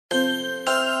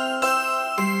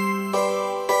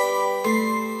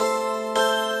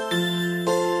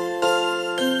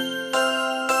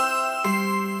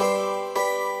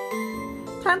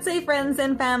friends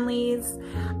and families.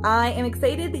 I am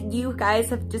excited that you guys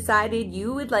have decided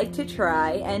you would like to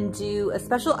try and do a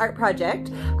special art project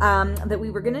that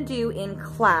we were gonna do in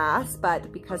class,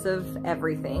 but because of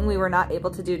everything, we were not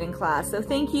able to do it in class. So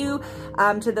thank you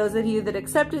to those of you that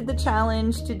accepted the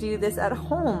challenge to do this at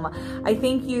home. I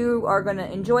think you are gonna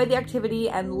enjoy the activity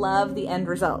and love the end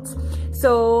results.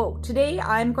 So today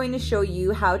I'm going to show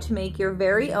you how to make your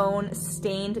very own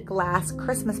stained glass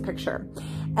Christmas picture.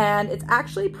 And it's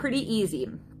actually pretty easy.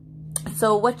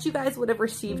 So what you guys would have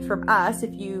received from us,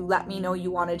 if you let me know you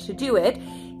wanted to do it,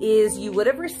 is you would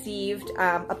have received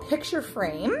a picture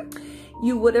frame,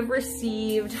 you would have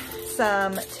received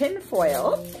some tin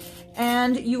foil,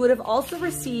 and you would have also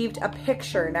received a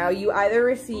picture. Now you either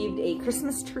received a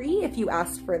Christmas tree if you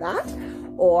asked for that,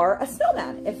 or a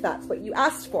snowman if that's what you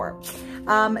asked for.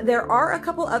 There are a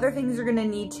couple other things you're gonna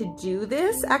need to do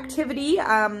this activity.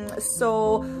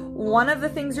 So one of the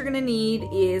things you're gonna need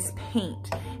is paint.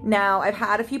 Now, I've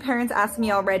had a few parents ask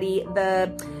me already,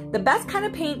 the best kind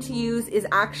of paint to use is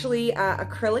actually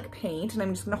acrylic paint, and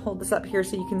I'm just gonna hold this up here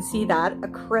so you can see that,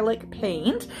 acrylic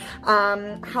paint.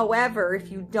 However,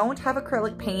 if you don't have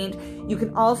acrylic paint, you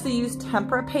can also use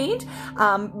tempera paint,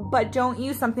 but don't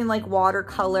use something like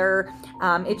watercolor.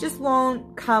 It just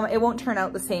won't turn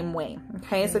out the same way,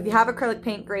 okay? So if you have acrylic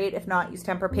paint, great. If not, use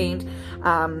tempera paint.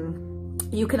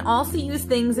 You can also use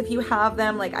things if you have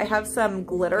them, like I have some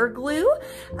glitter glue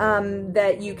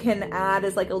that you can add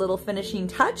as like a little finishing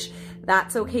touch.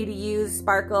 That's okay to use.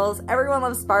 Sparkles, everyone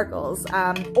loves sparkles.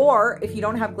 Or if you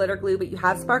don't have glitter glue but you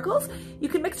have sparkles, you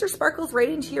can mix your sparkles right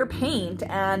into your paint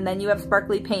and then you have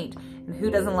sparkly paint. And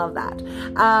who doesn't love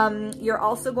that? You're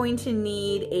also going to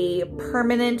need a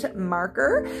permanent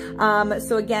marker.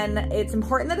 So again, it's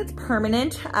important that it's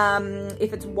permanent.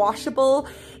 If it's washable,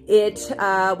 it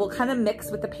will kind of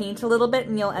mix with the paint a little bit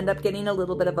and you'll end up getting a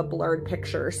little bit of a blurred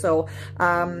picture. So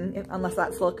unless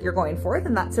that's the look you're going for,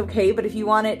 then that's okay. But if you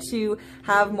want it to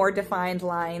have more defined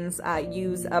lines,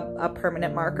 use a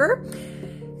permanent marker.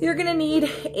 You're gonna need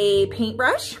a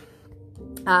paintbrush.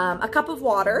 A cup of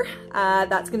water,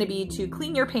 that's going to be to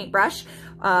clean your paintbrush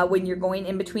when you're going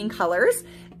in between colors.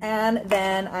 And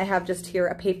then I have just here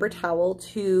a paper towel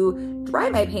to dry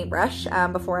my paintbrush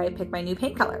before I pick my new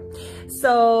paint color.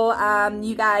 So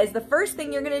you guys, the first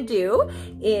thing you're going to do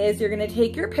is you're going to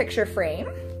take your picture frame,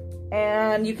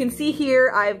 and you can see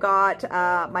here I've got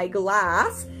my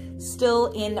glass still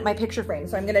in my picture frame.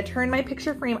 So I'm going to turn my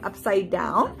picture frame upside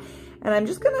down, and I'm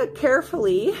just going to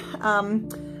carefully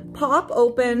pop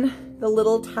open the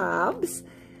little tabs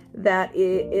that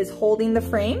is holding the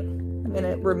frame. I'm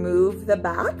gonna remove the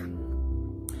back.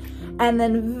 And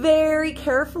then very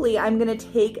carefully, I'm gonna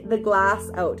take the glass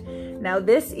out. Now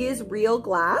this is real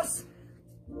glass,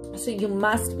 so you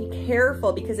must be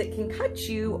careful because it can cut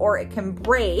you or it can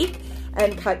break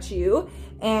and cut you.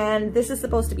 And this is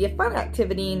supposed to be a fun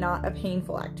activity, not a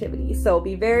painful activity. So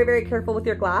be very, very careful with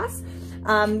your glass.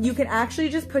 You can actually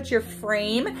just put your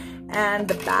frame and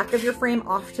the back of your frame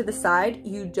off to the side.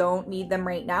 You don't need them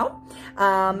right now.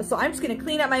 So I'm just gonna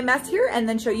clean up my mess here and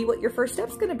then show you what your first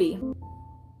step's gonna be.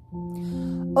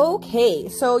 Okay,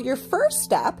 so your first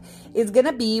step is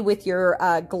gonna be with your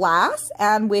glass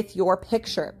and with your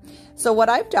picture. So what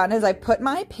I've done is I put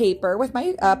my paper with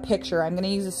my picture. I'm gonna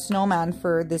use a snowman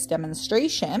for this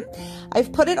demonstration.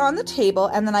 I've put it on the table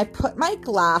and then I put my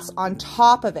glass on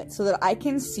top of it so that I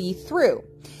can see through.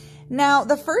 Now,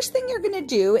 the first thing you're gonna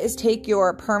do is take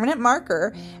your permanent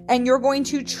marker and you're going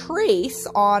to trace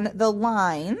on the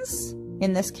lines,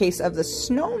 in this case of the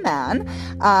snowman,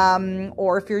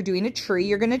 or if you're doing a tree,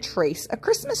 you're gonna trace a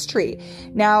Christmas tree.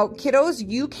 Now, kiddos,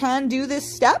 you can do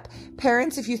this step.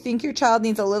 Parents, if you think your child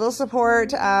needs a little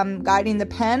support guiding the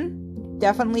pen,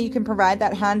 definitely you can provide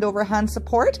that hand over hand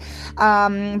support,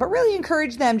 but really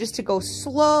encourage them just to go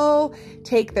slow,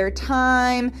 take their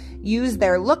time, use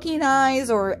their looking eyes,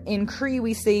 or in Cree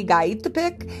we say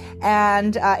gaitapik,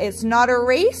 and it's not a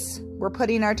race. We're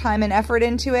putting our time and effort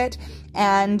into it,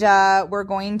 and we're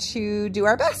going to do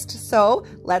our best. So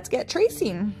let's get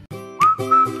tracing.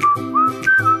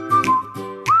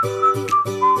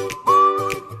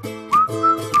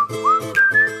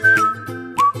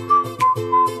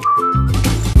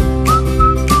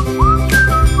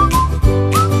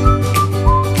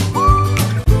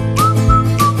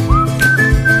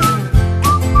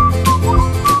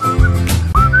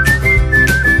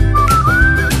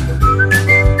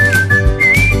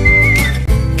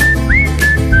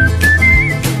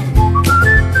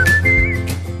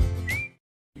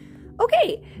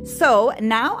 Okay, so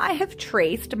now I have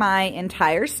traced my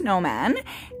entire snowman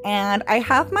and I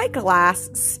have my glass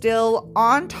still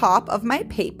on top of my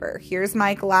paper. Here's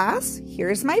my glass,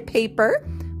 here's my paper.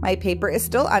 My paper is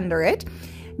still under it.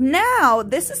 Now,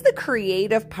 this is the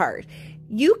creative part.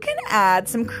 You can add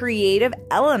some creative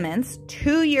elements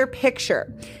to your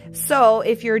picture. So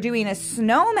if you're doing a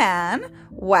snowman,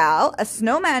 well, a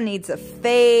snowman needs a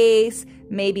face,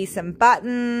 maybe some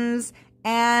buttons,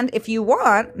 and if you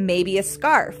want, maybe a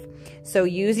scarf. So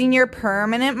using your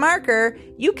permanent marker,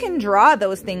 you can draw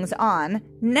those things on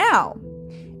now.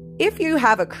 If you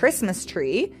have a Christmas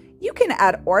tree, you can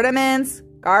add ornaments,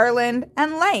 garland,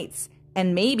 and lights,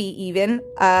 and maybe even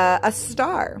a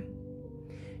star.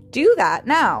 Do that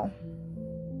now.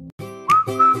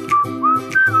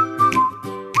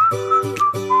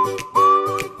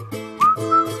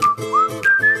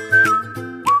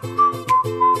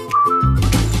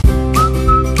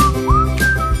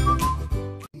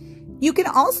 You can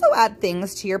also add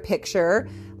things to your picture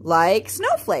like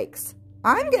snowflakes.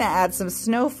 I'm going to add some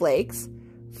snowflakes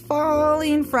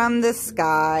falling from the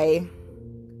sky.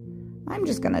 I'm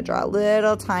just going to draw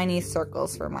little tiny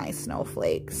circles for my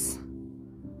snowflakes.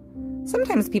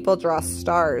 Sometimes people draw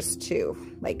stars too,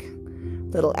 like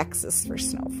little X's for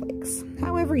snowflakes.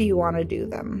 However you want to do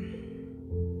them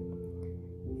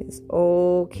is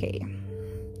okay.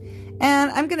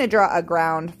 And I'm going to draw a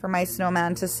ground for my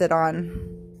snowman to sit on.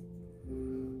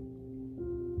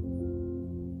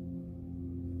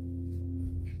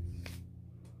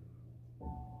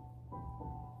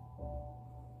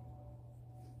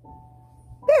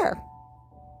 There.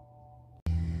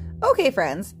 Okay,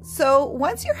 friends, so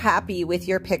once you're happy with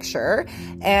your picture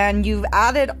and you've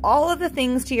added all of the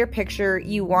things to your picture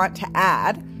you want to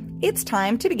add, it's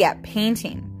time to get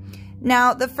painting.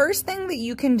 Now, the first thing that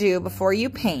you can do before you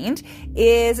paint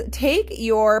is take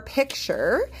your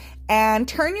picture and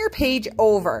turn your page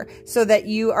over so that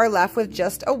you are left with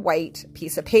just a white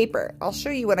piece of paper. I'll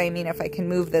show you what I mean if I can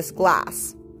move this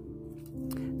glass.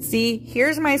 See,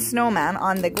 here's my snowman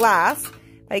on the glass.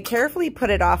 I carefully put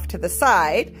it off to the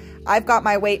side. I've got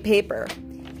my white paper.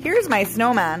 Here's my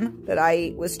snowman that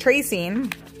I was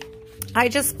tracing. I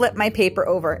just flipped my paper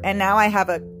over and now I have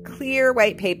a clear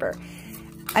white paper.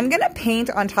 I'm gonna paint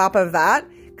on top of that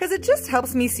because it just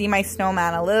helps me see my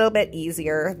snowman a little bit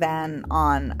easier than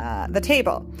on the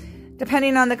table.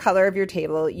 Depending on the color of your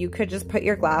table, you could just put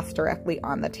your glass directly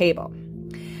on the table.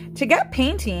 To get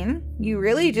painting, you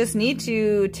really just need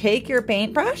to take your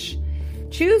paintbrush,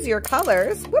 choose your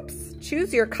colors,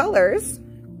 choose your colors,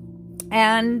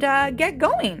 and get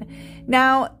going.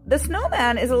 Now, the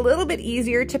snowman is a little bit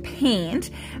easier to paint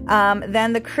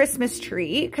than the Christmas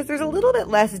tree because there's a little bit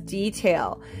less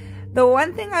detail. The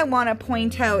one thing I want to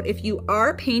point out, if you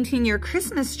are painting your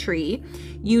Christmas tree,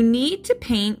 you need to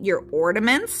paint your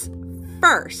ornaments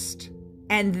first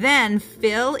and then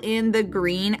fill in the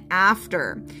green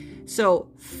after. So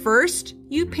first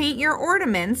you paint your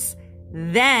ornaments,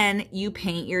 then you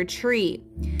paint your tree.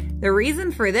 The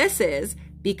reason for this is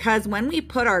because when we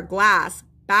put our glass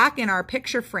back in our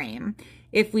picture frame,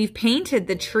 if we've painted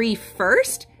the tree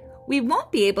first, we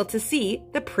won't be able to see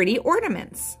the pretty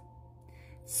ornaments.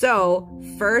 So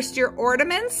first your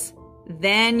ornaments,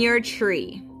 then your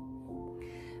tree.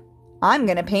 I'm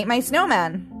gonna paint my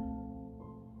snowman.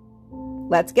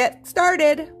 Let's get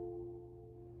started.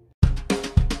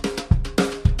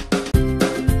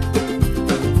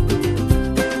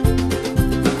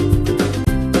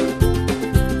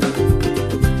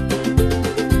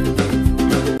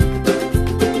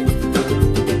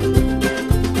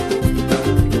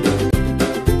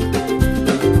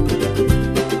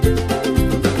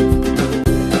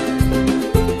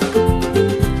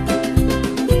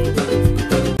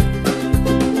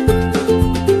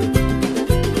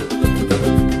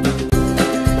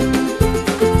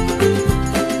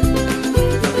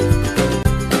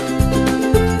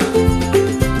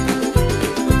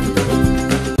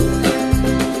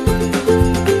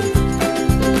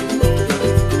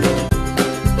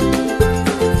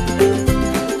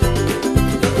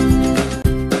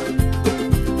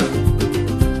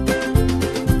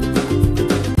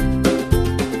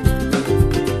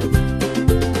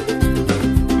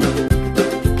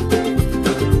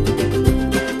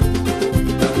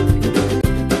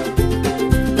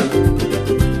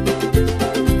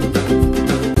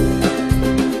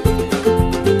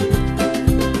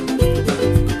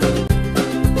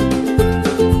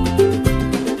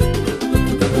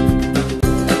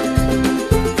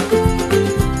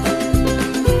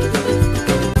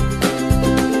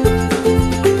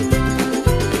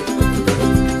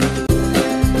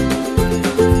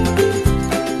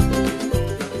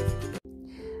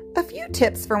 A few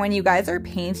tips for when you guys are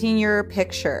painting your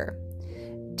picture.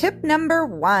 Tip number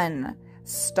 1,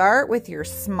 start with your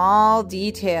small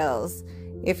details.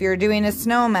 If you're doing a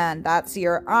snowman, that's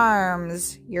your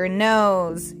arms, your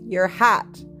nose, your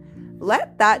hat.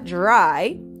 Let that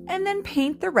dry and then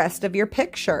paint the rest of your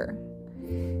picture.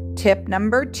 Tip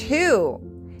number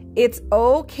 2, it's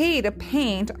okay to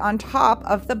paint on top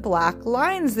of the black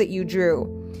lines that you drew.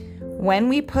 When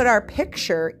we put our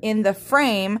picture in the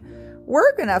frame,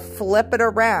 we're gonna flip it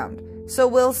around so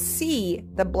we'll see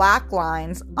the black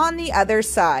lines on the other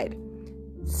side.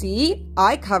 See,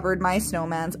 I covered my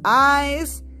snowman's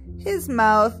eyes, his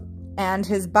mouth, and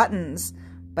his buttons,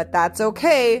 but that's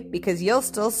okay because you'll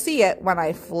still see it when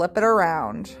I flip it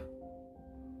around.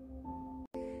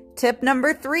 Tip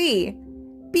number 3,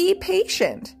 be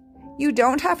patient. You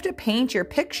don't have to paint your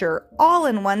picture all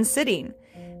in one sitting.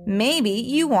 Maybe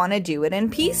you want to do it in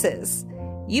pieces.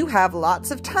 You have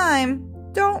lots of time.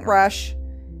 Don't rush.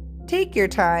 Take your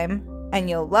time and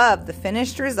you'll love the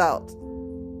finished result.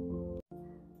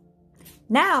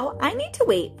 Now I need to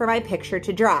wait for my picture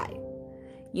to dry.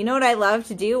 You know what I love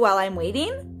to do while I'm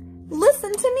waiting?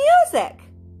 Listen to music.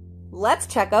 Let's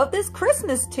check out this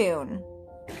Christmas tune.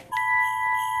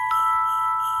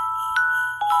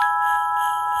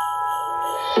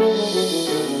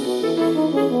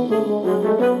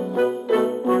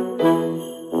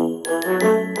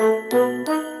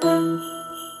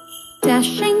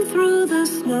 Dashing through the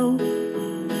snow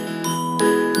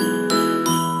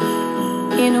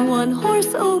in a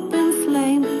one-horse open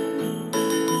sleigh,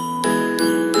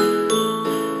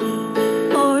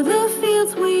 o'er the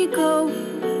fields we go,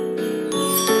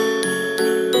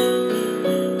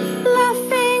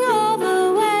 laughing all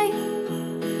the way.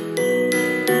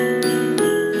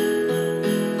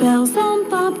 Bells on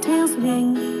bobtails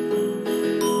ring,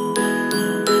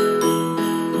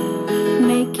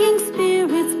 making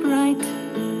spirits bright.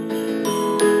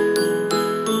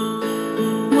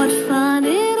 What fun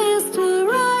it is to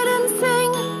ride and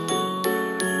sing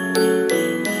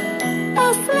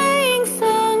a sleighing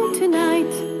song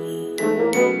tonight.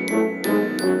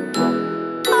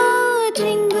 Oh,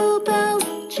 jingle bells,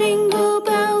 jingle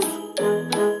bells,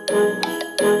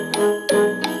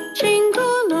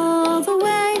 jingle all the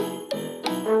way.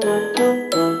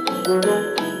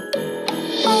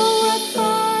 Oh, what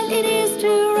fun it is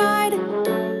to ride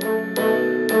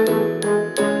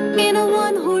in a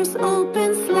one-horse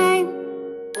open sleigh.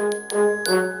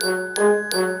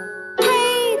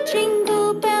 Hey,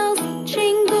 jingle bells,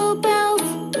 jingle bells,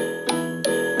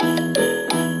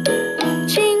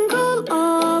 jingle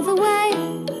all the way.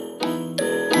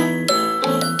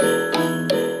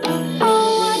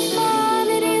 Oh, what fun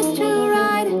it is to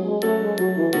ride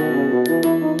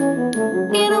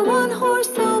in a one-horse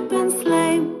open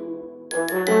sleigh.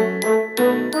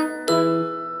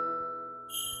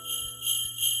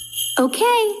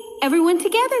 Okay, everyone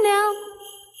together now.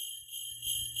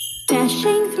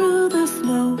 Dashing through the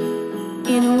snow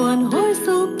in a one-horse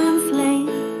open sleigh,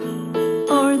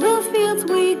 o'er the fields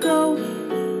we go,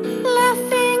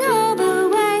 laughing all the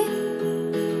way.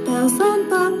 Bells on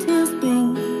bobtails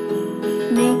ring,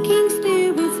 making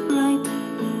spirits bright.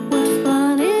 What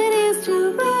fun it is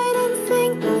to ride and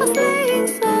sing a sleighing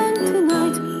song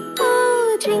tonight.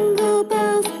 Oh, jingle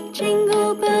bells,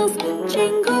 jingle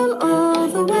all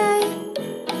the way.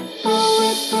 Oh,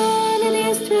 what fun it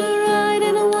is to ride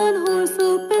in a one-horse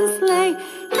open sleigh.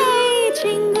 Hey,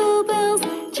 jingle bells,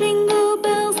 jingle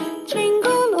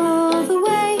all the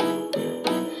way.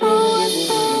 Oh, what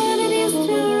fun it is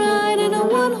to ride in a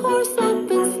one-horse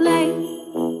open sleigh.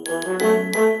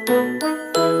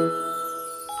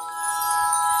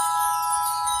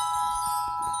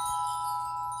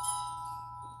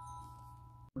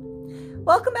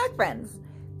 Welcome back, friends.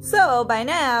 So by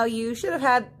now you should have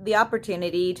had the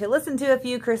opportunity to listen to a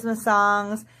few Christmas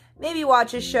songs, maybe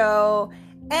watch a show,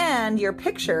 and your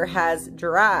picture has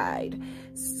dried.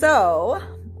 So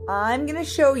I'm gonna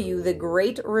show you the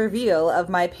great reveal of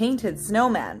my painted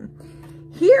snowman.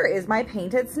 Here is my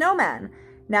painted snowman.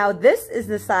 Now this is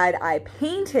the side I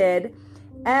painted,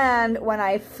 and when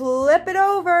I flip it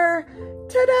over,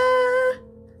 ta-da!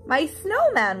 My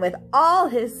snowman with all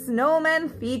his snowman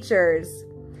features.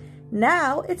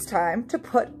 Now it's time to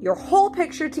put your whole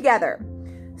picture together.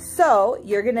 So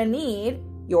you're gonna need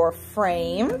your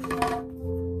frame,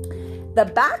 the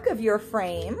back of your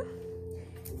frame,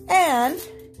 and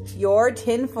your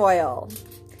tin foil.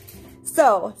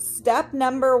 So step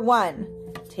number 1,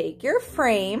 take your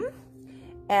frame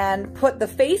and put the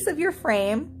face of your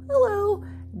frame, hello,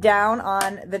 down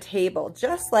on the table,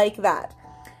 just like that.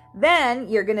 Then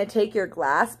you're gonna take your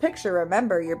glass picture.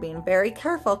 Remember, you're being very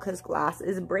careful because glass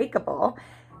is breakable.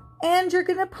 And you're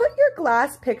gonna put your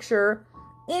glass picture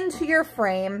into your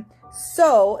frame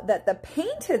so that the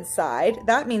painted side,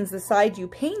 that means the side you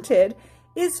painted,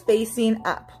 is facing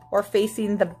up or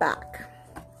facing the back.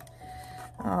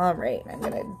 All right, I'm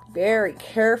gonna very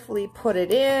carefully put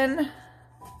it in.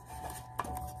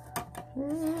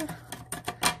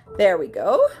 There we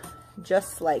go,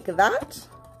 just like that.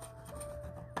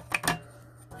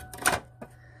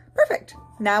 Perfect,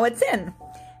 now it's in.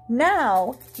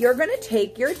 Now you're gonna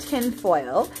take your tin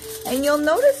foil, and you'll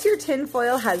notice your tin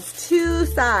foil has two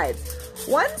sides.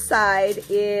 One side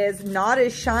is not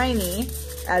as shiny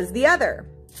as the other.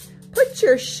 Put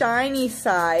your shiny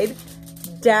side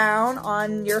down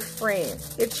on your frame.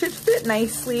 It should fit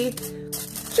nicely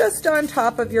just on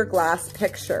top of your glass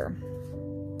picture.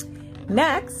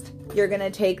 Next, you're gonna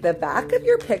take the back of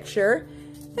your picture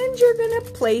and you're gonna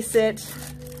place it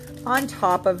on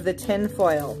top of the tin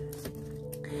foil.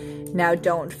 Now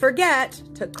don't forget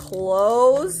to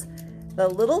close the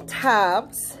little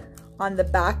tabs on the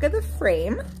back of the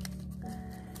frame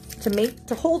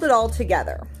to hold it all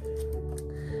together.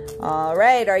 All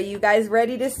right, are you guys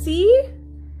ready to see?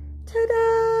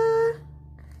 Ta-da!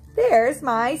 There's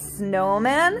my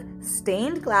snowman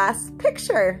stained glass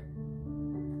picture.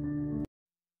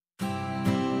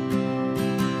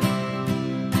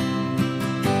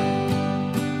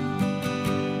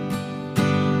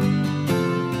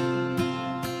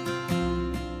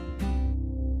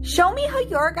 Show me how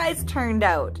your guys turned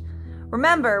out.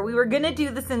 Remember, we were gonna do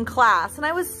this in class and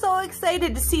I was so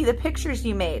excited to see the pictures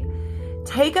you made.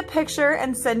 Take a picture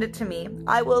and send it to me.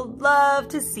 I will love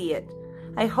to see it.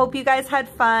 I hope you guys had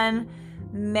fun.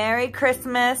 Merry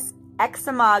Christmas,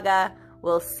 Examaga.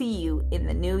 We'll see you in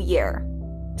the new year.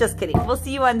 Just kidding, we'll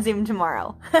see you on Zoom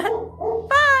tomorrow.